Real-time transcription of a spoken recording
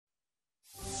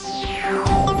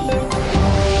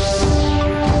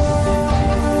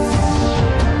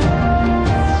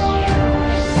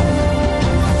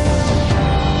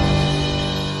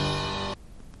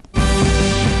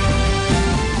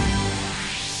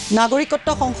নাগৰিকত্ব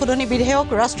সংশোধনী বিধেয়ক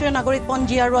ৰাষ্ট্ৰীয়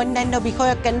নাগৰিকপঞ্জী আৰু অন্যান্য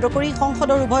বিষয়ক কেন্দ্ৰ কৰি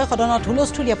সংসদৰ উভয় সদনত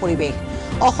হুলস্থুলীয়া পৰিৱেশ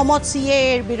অসমত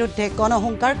CAAৰ বিৰুদ্ধে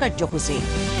গণহুংকাৰ কাৰ্যসূচী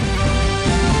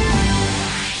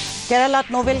কেৰালাত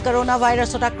নোভেল কৰোনা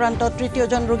ভাইৰাছত আক্ৰান্ত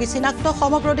তৃতীয়জন ৰোগী চিনাক্ত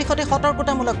সমগ্ৰ দেশতে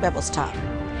সতৰ্কতামূলক ব্যৱস্থা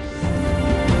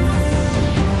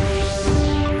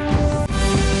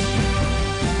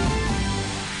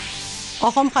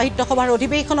অসম সাহিত্য সভাৰ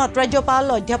অধিৱেশনত ৰাজ্যপাল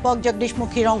অধ্যাপক জগদীশ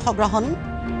মুখীৰ অংশগ্ৰহণ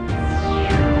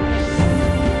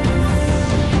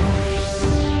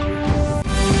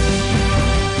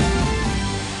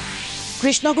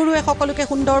কৃষ্ণগুৰুৱে সকলোকে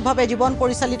সুন্দৰভাৱে জীৱন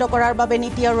পৰিচালিত কৰাৰ বাবে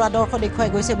নীতি আৰু আদৰ্শ দেখুৱাই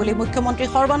গৈছে বুলি মুখ্যমন্ত্ৰী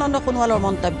সৰ্বানন্দ সোণোৱালৰ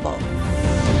মন্তব্য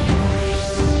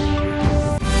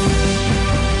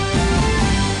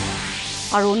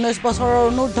আৰু 19 বছৰৰ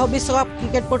অনূৰ্ধ্ব বিশ্বকাপ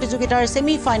ক্ৰিকেট প্ৰতিযোগিতাৰ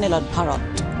ছেমি ফাইনেলত ভাৰত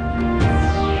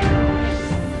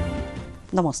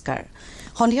নমস্কাৰ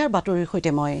সন্ধিয়াৰ বাতৰিৰ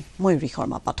সৈতে মই ময়ূৰী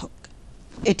শৰ্মা পাঠক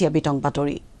এতিয়া বিতং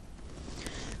বাতৰি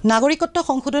নাগৰিকত্ব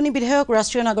সংশোধনী বিধেয়ক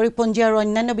ৰাষ্ট্ৰীয় নাগৰিকপঞ্জী আৰু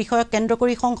অন্যান্য বিষয়ক কেন্দ্ৰ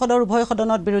কৰি সংসদৰ উভয়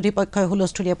সদনত বিৰোধী পক্ষই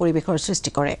হুলস্থুলীয়া পৰিৱেশৰ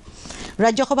সৃষ্টি কৰে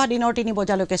ৰাজ্যসভা দিনৰ 3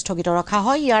 বজালৈকে স্থগিত ৰখা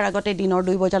হয় ইয়াৰ আগতে দিনৰ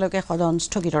 2 বজালৈকে সদন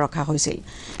স্থগিত ৰখা হৈছিল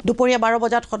দুপৰীয়া 12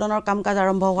 বজাত সদনৰ কাম-কাজ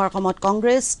আৰম্ভ হোৱাৰ সময়ত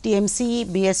কংগ্ৰেছ TMC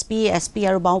BSP SP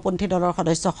আৰু বাওঁপন্থী দলৰ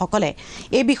সদস্যসকলে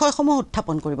এই বিষয়সমূহ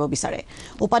উত্থাপন কৰিব বিচাৰে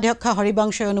উপাধ্যক্ষ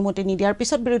হৰিবংশই অনুমতি নিদিয়াৰ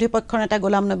পিছত বিৰোধী পক্ষৰ নেতা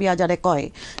গোলাম নবী আজাদে কয়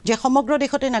যে সমগ্ৰ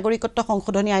দেশতে নাগৰিকত্ব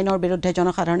সংশোধনী আইনৰ বিৰুদ্ধে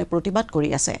জনসাধাৰণে প্ৰতিবাদ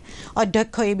কৰি আছে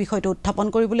অধ্যক্ষই এই বিষয়টো উত্থাপন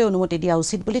কৰিবলৈ অনুমতি দিয়া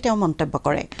উচিত বুলি তেওঁ মন্তব্য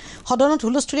কৰে সদনত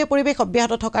হুলস্থুলীয়া পৰিৱেশ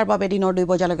অব্যাহত থকাৰ বাবে দিনৰ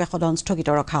 2 বজালৈকে সদন স্থগিত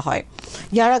ৰখা হয়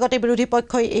ইয়াৰ আগতে বিৰোধী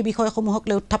পক্ষই এই বিষয়সমূহক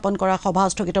লৈ উত্থাপন কৰা সভা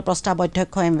স্থগিত প্ৰস্তাৱ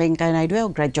অধ্যক্ষ এম ভেংকায়া নাইডুৱে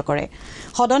অগ্ৰাহ্য কৰে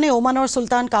সদনে ওমানৰ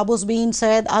সুলতান কাবুছ বিন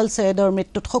সৈয়দ আল সৈয়দৰ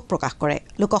মৃত্যুত শোক প্ৰকাশ কৰে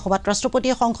লোকসভাত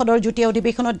ৰাষ্ট্ৰপতিয়ে সংসদৰ যুটীয়া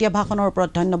অধিৱেশনত দিয়া ভাষণৰ ওপৰত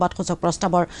ধন্যবাদসূচক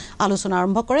প্ৰস্তাৱৰ আলোচনা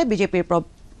আৰম্ভ কৰে বিজেপিৰ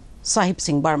সাহিব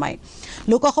সিং বাৰ্মাই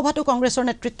লোকসভাতো কংগ্ৰেছৰ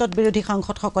নেতৃত্বত বিৰোধী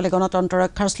সাংসদসকলে গণতন্ত্ৰ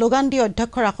ৰক্ষাৰ শ্লোগান দি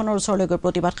অধ্যক্ষৰ আসনৰ ওচৰলৈ গৈ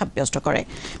প্ৰতিবাদ সাব্যস্ত কৰে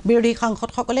বিৰোধী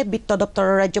সাংসদসকলে বিত্ত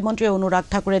দপ্তৰৰ ৰাজ্যমন্ত্ৰী অনুৰাগ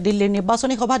ঠাকুৰে দিল্লীৰ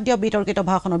নিৰ্বাচনী সভাত দিয়া বিতৰ্কিত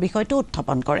ভাষণৰ বিষয়টো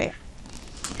উত্থাপন কৰে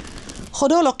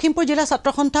সদৌ লখিমপুৰ জিলা ছাত্ৰ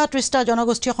সন্থা 30টা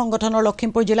জনগোষ্ঠীয় সংগঠনৰ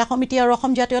লখিমপুৰ জিলা সমিতি আৰু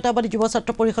অসম জাতীয়তাবাদী যুৱ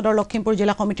ছাত্ৰ পৰিষদৰ লখিমপুৰ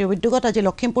জিলা সমিতিৰ উদ্যোগত আজি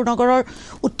লখিমপুৰ নগৰৰ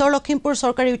উত্তৰ লখিমপুৰ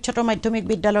চৰকাৰী উচ্চতৰ মাধ্যমিক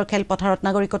বিদ্যালয়ৰ খেলপথাৰত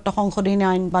নাগৰিকত্ব সংশোধনী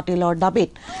আইন বাতিলৰ দাবীত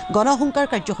গণহুংকাৰ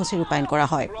কাৰ্যসূচী ৰূপায়ণ কৰা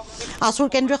হয় আসুৰ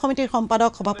কেন্দ্ৰীয় সমিতিৰ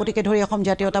সম্পাদক সভাপতিকে ধৰি অসম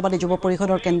জাতীয়তাবাদী যুৱ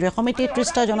পৰিষদৰ কেন্দ্ৰীয় সমিতি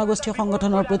 30টা জনগোষ্ঠীয়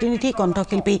সংগঠনৰ প্ৰতিনিধি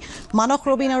কণ্ঠশিল্পী মানস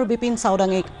ৰবিন আৰু বিপিন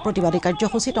চাওডাঙে প্ৰতিবাদী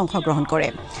কাৰ্যসূচীত অংশগ্ৰহণ কৰে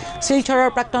শিলচৰৰ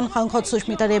প্ৰাক্তন সাংসদ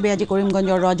সুস্মিতা দেৱে আজি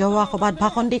কৰিমগঞ্জৰ ৰাজহুৱা সভাত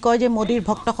ভাষণ দি কয় যে মোদীৰ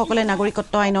ভক্তসকলে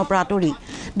নাগৰিকত্ব আইনৰ পৰা আঁতৰি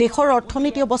দেশৰ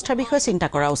অৰ্থনীতি অৱস্থাৰ বিষয়ে চিন্তা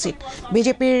কৰা উচিত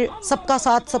বিজেপিৰ সবকা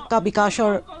সাথ সবকা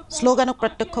বিকাশৰ শ্লোগানক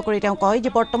প্ৰত্যক্ষ কৰি তেওঁ কয় যে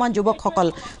বৰ্তমান যুৱকসকল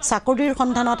চাকৰিৰ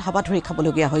সন্ধানত হাবাথুৰি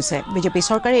খাবলগীয়া হৈছে বিজেপি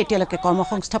চৰকাৰে এতিয়ালৈকে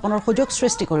কৰ্মসংস্থাপনৰ সুযোগ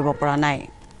সৃষ্টি কৰিব পৰা নাই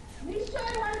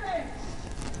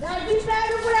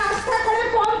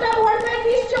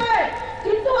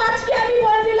কিন্তু আজকে আমি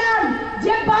বলছিলাম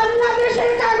যে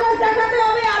বাংলাদেশের কাগজ দেখাতে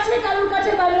হবে আছে কারোর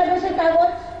কাছে বাংলাদেশের কাগজ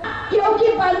কেউ কি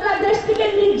বাংলাদেশ থেকে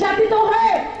নির্যাতিত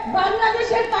হয়ে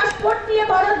বাংলাদেশের পাসপোর্ট নিয়ে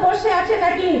ভারতবর্ষে আছে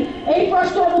নাকি এই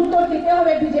প্রশ্নের উত্তর দিতে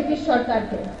হবে বিজেপি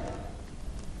সরকারকে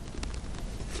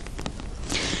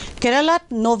কেৰালাত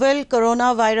নোভেল কৰোনা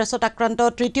ভাইৰাছত আক্ৰান্ত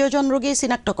তৃতীয়জন ৰোগী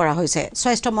চিনাক্ত কৰা হৈছে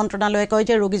স্বাস্থ্য মন্ত্ৰণালয়ে কয়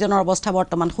যে ৰোগীজনৰ অৱস্থা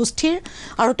বৰ্তমান সুস্থিৰ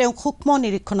আৰু তেওঁ সূক্ষ্ম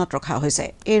নিৰীক্ষণত ৰখা হৈছে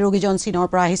এই ৰোগীজন চীনৰ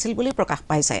পৰা আহিছিল বুলি প্ৰকাশ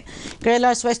পাইছে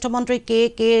কেৰালাৰ স্বাস্থ্য মন্ত্ৰী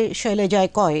কে শৈলেজাই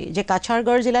কয় যে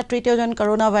কাছাৰগড় জিলাত তৃতীয়জন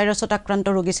কৰোনা ভাইৰাছত আক্ৰান্ত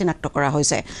ৰোগী চিনাক্ত কৰা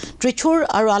হৈছে ত্ৰিচুৰ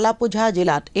আৰু আলাপুঝা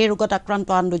জিলাত এই ৰোগত আক্ৰান্ত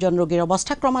আন দুজন ৰোগীৰ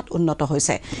অৱস্থা ক্ৰমাৎ উন্নত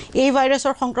হৈছে এই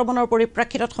ভাইৰাছৰ সংক্ৰমণৰ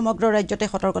পৰিপ্ৰেক্ষিতত সমগ্ৰ ৰাজ্যতে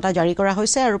সতৰ্কতা জাৰি কৰা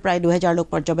হৈছে আৰু প্ৰায় 2000 লোক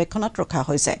পৰ্যবেক্ষণত ৰখা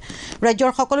হৈছে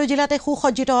ৰাজ্যৰ সকলো জিলাতে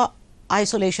সুসজ্জিত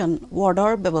আইসোলেশন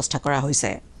ওয়াৰ্ডৰ ব্যৱস্থা কৰা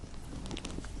হৈছে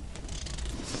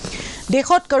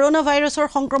দেশত কৰোনা ভাইৰাছৰ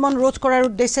সংক্ৰমণ ৰোধ কৰাৰ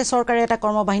উদ্দেশ্যে চৰকাৰে এটা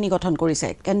কৰ্মবাহিনী গঠন কৰিছে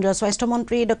কেন্দ্ৰীয় স্বাস্থ্য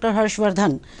মন্ত্ৰী ডক্টৰ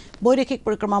হৰ্ষবৰ্ধন বৈদেশিক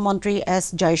পৰিক্ৰমা মন্ত্ৰী এছ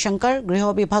জয়শংকৰ গৃহ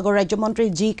বিভাগৰ ৰাজ্যমন্ত্ৰী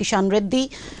জি কিষাণ ৰেড্ডী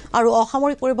আৰু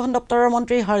অসামৰিক পৰিবহণ দপ্তৰৰ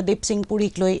মন্ত্ৰী হৰদীপ সিং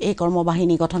পুৰীক লৈ এই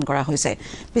কৰ্মবাহিনী গঠন কৰা হৈছে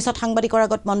পিছত সাংবাদিকৰ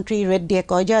আগত মন্ত্ৰী ৰেড্ডীয়ে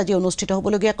কয় যে আজি অনুষ্ঠিত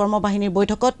হ'বলগীয়া কৰ্মবাহিনীৰ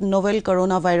বৈঠকত নোভেল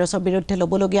কৰোনা ভাইৰাছৰ বিৰুদ্ধে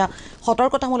ল'বলগীয়া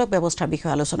সতৰ্কতামূলক ব্যৱস্থাৰ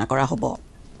বিষয়ে আলোচনা কৰা হ'ব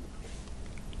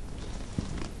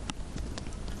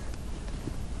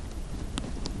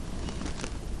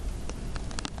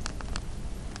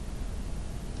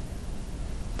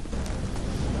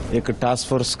एक टास्क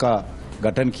फोर्स का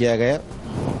गठन किया गया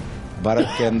भारत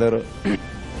के अंदर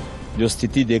जो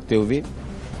स्थिति देखते हुए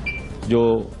जो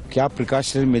क्या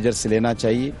प्रिकॉशनरी मेजर्स लेना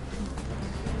चाहिए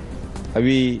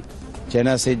अभी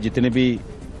चाइना से जितने भी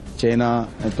चाइना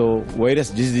तो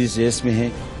वायरस जिस देश में है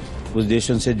उस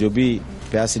देशों से जो भी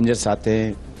पैसेंजर्स आते हैं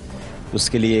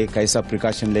उसके लिए कैसा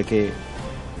प्रिकॉशन लेके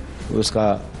उसका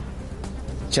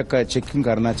चेकिंग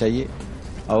करना चाहिए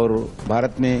और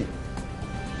भारत में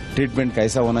ट्रीटमेंट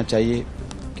कैसा होना चाहिए,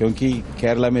 क्योंकि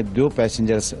केरला में दो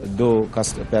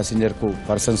पैसेंजर को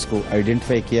पर्सन्स को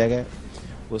आइडेंटिफाई किया गया,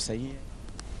 वो सही है।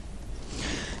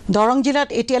 দৰং জিলাত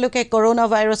এতিয়ালৈকে কৰোনা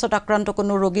ভাইৰাছত আক্ৰান্ত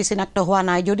কোনো ৰোগী চিনাক্ত হোৱা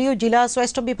নাই যদিও জিলা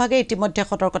স্বাস্থ্য বিভাগে ইতিমধ্যে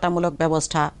সতৰ্কতামূলক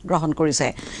ব্যৱস্থা গ্ৰহণ কৰিছে।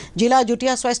 জিলা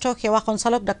যুটীয়া স্বাস্থ্য সেৱা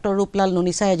সঞ্চালক ডাক্তৰ ৰূপলাল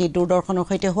নুনিছাই আজি দূৰদৰ্শনৰ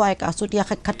সৈতে হোৱা এক আছুতীয়া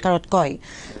সাক্ষাৎকাৰত কয়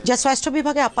যে স্বাস্থ্য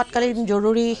বিভাগে আপতকালীন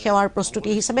জৰুৰী সেৱাৰ প্ৰস্তুতি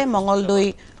হিচাপে মঙলদৈ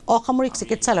অসামৰিক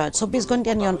চিকিৎসালয়ত 24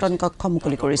 ঘণ্টীয়া নিয়ন্ত্ৰণ কক্ষ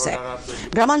মুকলি কৰিছে।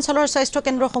 গ্ৰামাঞ্চলৰ স্বাস্থ্য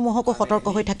কেন্দ্ৰসমূহকো সতৰ্ক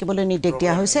হৈ থাকিবলৈ নিৰ্দেশ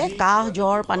দিয়া হৈছে। কাহ,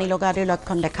 জ্বৰ, পানী লগা আদিৰ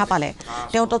লক্ষণ দেখা পালে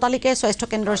তেওঁ ততালিকে স্বাস্থ্য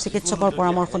কেন্দ্ৰৰ চিকিৎসকৰ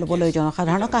পৰামৰ্শ ল'বলৈ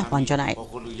জনসাধাৰণক আহ্বান জনায়।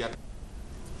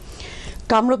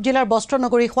 কামৰূপ জিলাৰ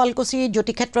বস্ত্ৰনগৰী শুৱালকুছি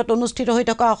জ্যোতিক্ষেত্ৰত অনুষ্ঠিত হৈ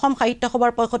থকা অসম সাহিত্য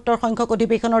সভাৰ ৭৫ সংখ্যক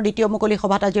অধিৱেশনৰ দ্বিতীয় মুকলি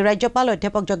সভাত আজি ৰাজ্যপাল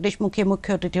অধ্যাপক জগদীশ মুখীয়ে মুখ্য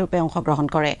অতিথিৰূপে অংশগ্ৰহণ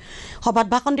কৰে। সভাত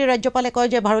ভাষণ দি ৰাজ্যপালে কয়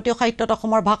যে ভাৰতীয় সাহিত্যত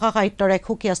অসমৰ ভাষা সাহিত্যৰ এক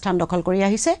সুকীয়া স্থান দখল কৰি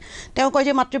আহিছে। তেওঁ কয়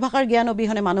যে মাতৃভাষাৰ জ্ঞান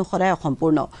অবিহনে মানুহ সদায়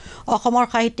অসম্পূৰ্ণ। অসমৰ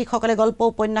সাহিত্যিকসকলে গল্প,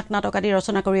 উপন্যাস, নাটক আদি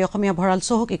ৰচনা কৰি অসমীয়া ভঁৰাল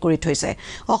চহকী কৰি থৈছে।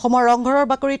 অসমৰ ৰংঘৰৰ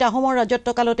বাকৰিত আহোমৰ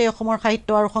ৰাজত্বকালতে অসমৰ সাহিত্য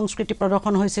আৰু সংস্কৃতি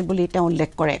প্ৰদৰ্শন হৈছিল বুলি তেওঁ উল্লেখ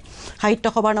কৰে। সাহিত্য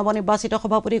সভাৰ নৱনিৰ্বাচিত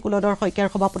সভাপতি কুলধৰ শইকীয়াৰ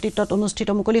সভাপতিত্বত অনুষ্ঠিত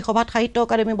মুকলি সভাত সাহিত্য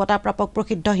একাডেমী বঁটা প্ৰাপক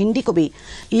প্ৰসিদ্ধ হিন্দী কবি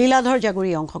লীলাধৰ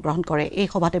জাগুৰীয়ে অংশগ্ৰহণ কৰে। এই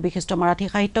সভাতে বিশিষ্ট মাৰাঠী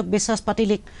সাহিত্যক বিশ্বাস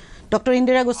পাটিলিক ডক্টৰ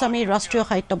ইন্দিৰা গোস্বামীৰ ৰাষ্ট্ৰীয়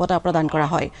সাহিত্য বঁটা প্ৰদান কৰা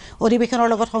হয়। অধিৱেশনৰ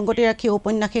লগত সংগতি ৰাখি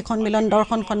ঔপন্যাসিক সন্মিলন,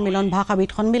 দৰ্শন সন্মিলন, ভাষাবিদ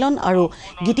সন্মিলন আৰু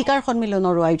গীতিকাৰ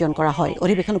সন্মিলনৰো আয়োজন কৰা হয়।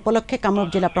 অধিৱেশন উপলক্ষে কামৰূপ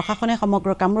জিলা প্ৰশাসনে সমগ্ৰ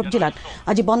কামৰূপ জিলাত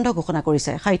আজি বন্ধ ঘোষণা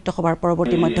কৰিছে। সাহিত্য সভাৰ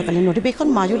পৰৱৰ্তী মধ্যকালীন অধিৱেশন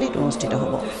মাজুলীত অনুষ্ঠিত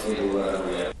হ'ব।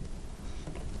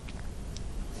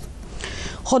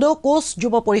 সদৌ কোচ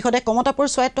যুৱ পৰিষদে কমতাপুৰ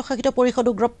স্বায়ত্তশাসিত পৰিষদ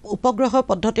উপগ্ৰহ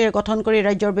পদ্ধতিৰে গঠন কৰি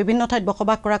ৰাজ্যৰ বিভিন্ন ঠাইত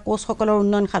বসবাস কৰা কোচসকলৰ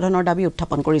উন্নয়ন সাধনৰ দাবী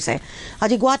উত্থাপন কৰিছে।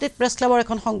 আজি গুৱাহাটীত প্ৰেছ ক্লাবৰ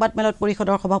এখন সংবাদমেলত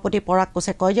পৰিষদৰ সভাপতি পৰাগ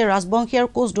কোচে কয় যে ৰাজবংশী আৰু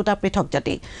কোচ দুটা পৃথক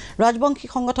জাতি। ৰাজবংশী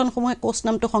সংগঠনসমূহে কোচ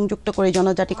নামটো সংযুক্ত কৰি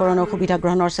জনজাতিকৰণৰ সুবিধা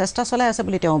গ্ৰহণৰ চেষ্টা চলাই আছে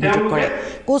বুলি তেওঁ অভিযোগ কৰে।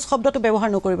 কোচ শব্দটো ব্যৱহাৰ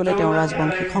নকৰিবলৈ তেওঁ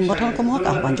ৰাজবংশী সংগঠনসমূহক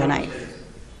আহ্বান জনায়।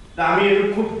 আমি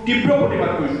খুব তীব্ৰ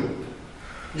প্ৰতিবাদ কৰিছোঁ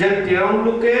যে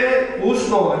তেওঁলোকে কোচ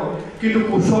নহয়, কিন্তু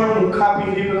কোচৰ মুখা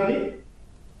পিন্ধি পেলাই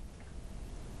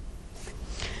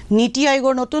নীতি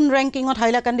আয়োগৰ নতুন ৰেংকিঙত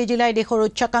হাইলাকান্দি জিলাই দেশৰ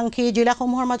উচ্চাকাংক্ষী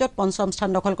জিলাসমূহৰ মাজত পঞ্চম স্থান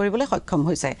দখল কৰিবলৈ সক্ষম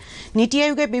হৈছে। নীতি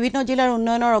আয়োগে বিভিন্ন জিলাৰ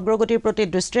উন্নয়নৰ অগ্ৰগতিৰ প্ৰতি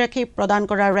দৃষ্টি ৰাখি প্ৰদান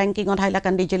কৰা ৰেংকিঙত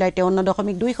হাইলাকান্দি জিলাই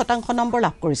 53.2% নম্বৰ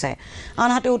লাভ কৰিছে।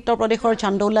 আনহাতে উত্তৰ প্ৰদেশৰ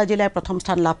চান্দৌলা জিলাই প্ৰথম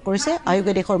স্থান লাভ কৰিছে।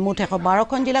 আয়োগে দেশৰ মুঠ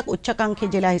 112খন জিলাক উচ্চাকাংক্ষী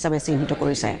জিলা হিচাপে চিহ্নিত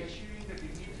কৰিছে।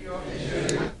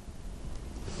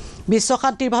 বিশ্ব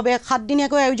শান্তিৰ বাবে 7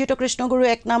 দিনীয়াকৈ আয়োজিত কৃষ্ণগুৰু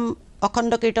এক নাম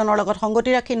অখণ্ড কীৰ্তনৰ লগত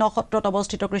সংগতি ৰাখি নসত্ৰত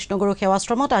অৱস্থিত কৃষ্ণগুৰু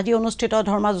সেৱাশ্ৰমত আজি অনুষ্ঠিত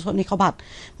ধৰ্মালোচনী সভাত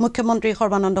মুখ্যমন্ত্ৰী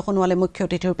সৰ্বানন্দ সোণোৱালে মুখ্য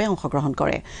অতিথিৰূপে অংশগ্ৰহণ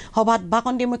কৰে। সভাত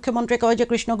ভাষণ দি মুখ্যমন্ত্ৰীয়ে কয় যে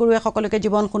কৃষ্ণগুৰুৱে সকলোকে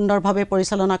জীৱন সুন্দৰভাৱে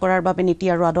পৰিচালনা কৰাৰ বাবে নীতি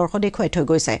আৰু আদৰ্শ দেখুৱাই থৈ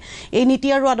গৈছে। এই নীতি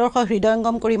আৰু আদৰ্শ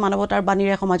হৃদয়ংগম কৰি মানৱতাৰ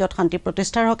বাণীৰে সমাজত শান্তি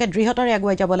প্ৰতিষ্ঠাৰ হকে দৃঢ়তাৰে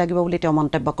আগুৱাই যাব লাগিব বুলি তেওঁ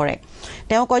মন্তব্য কৰে।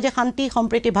 তেওঁ কয় যে শান্তি,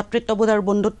 সম্প্ৰীতি, ভাতৃত্ববোধ আৰু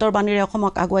বন্ধুত্বৰ বাণীৰে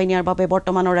অসমক আগুৱাই নিয়াৰ বাবে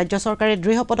বৰ্তমানৰ ৰাজ্য চৰকাৰে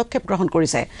দৃঢ় পদক্ষেপ গ্ৰহণ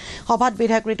কৰিছে। সভাত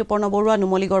বিধায়ক ঋতুপৰ্ণ বৰুৱা,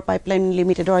 নুমলীগড় পাইপলাইন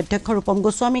লিমিটেডৰ অধ্যক্ষ ৰূপম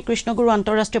গোস্বামী, কৃষ্ণগুৰু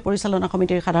আন্তঃৰাষ্ট্ৰীয় পৰিচালনা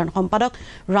সমিতিৰ সাধাৰণ সম্পাদক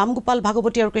ৰামগোপাল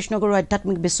ভাগৱতী আৰু কৃষ্ণগুৰু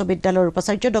আধ্যাত্মিক বিশ্ববিদ্যালয়ৰ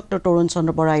উপাচাৰ্য ডক্টৰ তৰুণ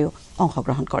চন্দ্ৰ বৰায়ো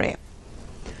অংশগ্ৰহণ কৰে।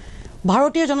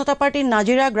 ভাৰতীয় জনতা পাৰ্টীৰ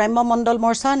নাজিৰা গ্ৰাম্য মণ্ডল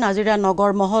মৰ্চা, নাজিৰা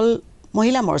নগৰ মহল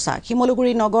মহিলা মৰ্চা,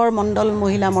 শিমলুগুৰি নগৰ মণ্ডল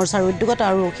মহিলা মৰ্চাৰ উদ্যোগত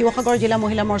আৰু শিৱসাগৰ জিলা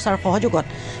মহিলা মৰ্চাৰ সহযোগত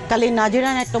কালি নাজিৰা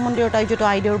নাট্য মন্দিৰত আয়োজিত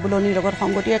আইদেউৰ বোলনিৰ লগত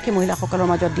সংগতি ৰাখি মহিলাসকলৰ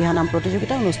মাজত দিহানাম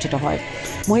প্ৰতিযোগিতা অনুষ্ঠিত হয়।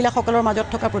 মহিলাসকলৰ মাজত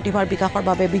থকা প্ৰতিভাৰ বিকাশৰ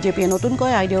বাবে বিজেপিয়ে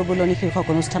নতুনকৈ আইদেউৰ বোলনি শীৰ্ষক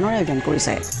অনুষ্ঠানৰ আয়োজন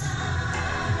কৰিছে।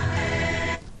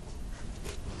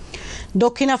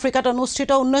 দক্ষিণ আফ্ৰিকাত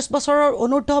অনুষ্ঠিত 19 বছৰৰ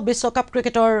অনূৰ্ধ্ব বিশ্বকাপ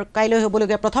ক্ৰিকেটৰ কাইলৈ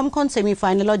হ'বলগীয়া প্ৰথমখন ছেমি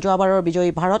ফাইনেলত যোৱাবাৰৰ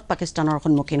বিজয়ী ভাৰত পাকিস্তানৰ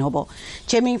সন্মুখীন হ'ব।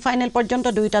 ছেমি ফাইনেল পৰ্যন্ত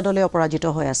দুয়োটা দলে অপৰাজিত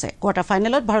হৈ আছে। কোৱাৰ্টাৰ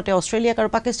ফাইনেলত ভাৰতে অষ্ট্ৰেলিয়াক আৰু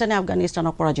পাকিস্তানে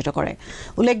আফগানিস্তানক পৰাজিত কৰে।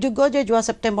 উল্লেখযোগ্য যে যোৱা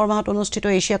ছেপ্টেম্বৰ মাহত অনুষ্ঠিত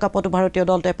এছিয়া কাপতো ভাৰতীয়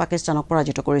দলটোৱে পাকিস্তানক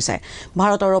পৰাজিত কৰিছে।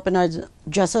 ভাৰতৰ অপেনাৰ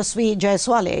যশস্বী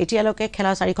জয়ছোৱালে এতিয়ালৈকে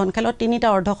খেলা 4খন খেলত 3টা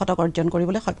অৰ্ধশতক অৰ্জন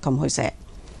কৰিবলৈ সক্ষম হৈছে।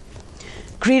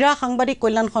 ক্ৰীড়া সাংবাদিক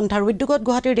কল্যাণ সন্থাৰ উদ্যোগত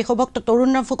গুৱাহাটীৰ দেশভক্ত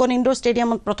তৰুণৰাম ফুকন ইণ্ডোৰ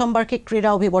ষ্টেডিয়ামত প্ৰথম বাৰ্ষিক ক্ৰীড়া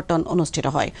অভিৱৰ্তন অনুষ্ঠিত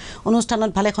হয়। অনুষ্ঠানত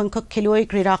ভালেসংখ্যক খেলুৱৈ,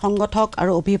 ক্ৰীড়া সংগঠক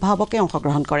আৰু অভিভাৱকে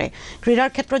অংশগ্ৰহণ কৰে। ক্ৰীড়াৰ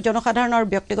ক্ষেত্ৰত জনসাধাৰণৰ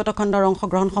ব্যক্তিগত খণ্ডৰ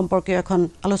অংশগ্ৰহণ সম্পৰ্কীয় এখন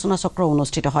আলোচনা চক্ৰ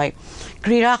অনুষ্ঠিত হয়।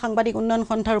 ক্ৰীড়া সাংবাদিক উন্নয়ন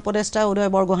সন্থাৰ উপদেষ্টা উদয়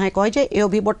বৰগোহাঁই কয় যে এই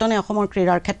অভিৱৰ্তনে অসমৰ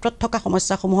ক্ৰীড়াৰ ক্ষেত্ৰত থকা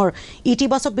সমস্যাসমূহৰ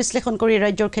ইতিবাচক বিশ্লেষণ কৰি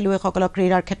ৰাজ্যৰ খেলুৱৈসকলক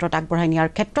ক্ৰীড়াৰ ক্ষেত্ৰত আগবঢ়াই নিয়াৰ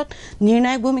ক্ষেত্ৰত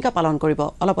নিৰ্ণায়ক ভূমিকা পালন কৰিব।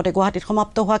 অলপতে গুৱাহাটীত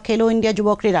সমাপ্ত হোৱা খেলো ইণ্ডিয়া যুৱ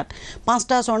ক্ৰীড়াত 5টা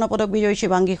স্বৰ্ণ পদক বিজয়ী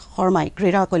শিৱাংগী শৰ্মাই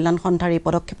ক্ৰীড়া কল্যাণ সন্থাৰ এই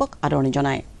পদক্ষেপক আদৰণি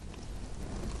জনায়।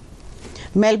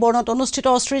 মেলবৰ্ণত অনুষ্ঠিত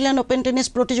অষ্ট্ৰেলিয়ান অপেন টেনিছ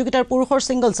প্ৰতিযোগিতাৰ পুৰুষৰ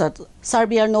ছিংগলছত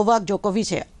ছাৰ্বিয়াৰ নোভাক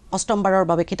জকোভিচে অষ্টমবাৰৰ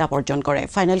বাবে খিতাপ অৰ্জন কৰে।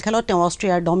 ফাইনেল খেলত তেওঁ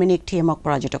অষ্ট্ৰিয়াৰ ডমিনিক থিয়েমক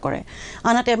পৰাজিত কৰে।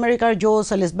 আনহাতে আমেৰিকাৰ জো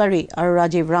চেলিছবাৰী আৰু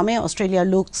ৰাজীৱ ৰামে অষ্ট্ৰেলিয়াৰ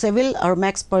লুক চেভিল আৰু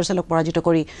মেক্স পাৰ্চেলক পৰাজিত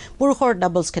কৰি পুৰুষৰ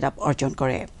ডাবলছ খিতাপ অৰ্জন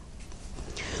কৰে।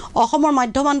 অসমৰ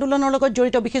মাধ্যম আন্দোলনৰ লগত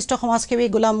জড়িত বিশিষ্ট সমাজসেৱী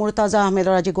গোলাম মুৰ্তাজা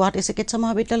আহমেদৰ আজি গুৱাহাটী চিকিৎসা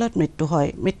মহাবিদ্যালয়ত মৃত্যু হয়।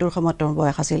 মৃত্যুৰ সময়ত তেওঁৰ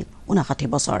বয়স আছিল 59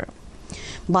 বছৰ।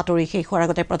 বাতৰি শেষ হোৱাৰ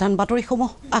আগতে প্ৰধান বাতৰিসমূহ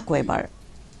আকৌ এবাৰ।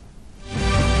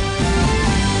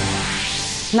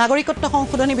 নাগৰিকত্ব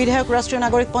সংশোধনী বিধেয়ক, ৰাষ্ট্ৰীয়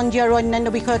নাগৰিকপঞ্জী আৰু অন্যান্য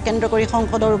বিষয়ক কেন্দ্ৰ কৰি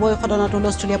সংসদৰ উভয় সদনত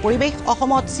হুলস্থুলীয়া পৰিৱেশ।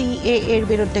 অসমত CAAৰ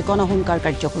বিৰুদ্ধে গণহুংকাৰ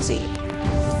কাৰ্যসূচী।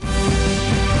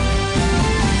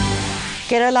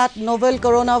 কেৰালাত নভেল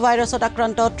কৰোনা ভাইৰাছত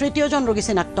আক্ৰান্ত তৃতীয়জন ৰোগী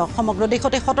চিনাক্ত। সমগ্ৰ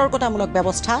দেশতে সতৰ্কতামূলক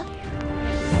ব্যৱস্থা।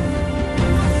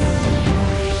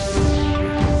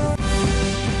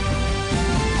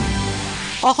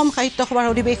 অসম সাহিত্য সভাৰ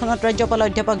অধিৱেশনত ৰাজ্যপাল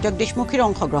অধ্যাপক জগদীশ মুখীৰ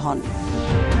অংশগ্ৰহণ।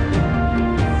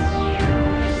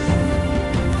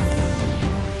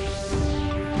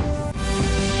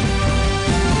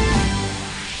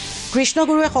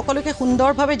 কৃষ্ণগুৰুৱে সকলোকে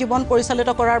সুন্দৰভাৱে জীৱন পৰিচালিত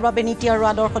কৰাৰ বাবে নীতি আৰু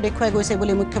আদৰ্শ দেখুৱাই গৈছে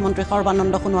বুলি মুখ্যমন্ত্ৰী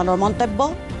সৰ্বানন্দ সোণোৱালৰ মন্তব্য।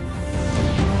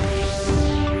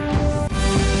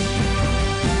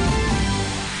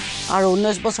 আৰু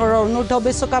 19 বছৰৰ অনূৰ্ধ্ব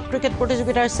বিশ্বকাপ ক্ৰিকেট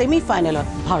প্ৰতিযোগিতাৰ ছেমি ফাইনেলত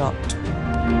ভাৰত।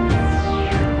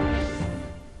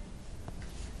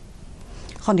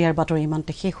 সন্ধিয়াৰ বাতৰি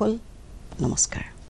ইমানতে শেষ হ'ল। নমস্কাৰ।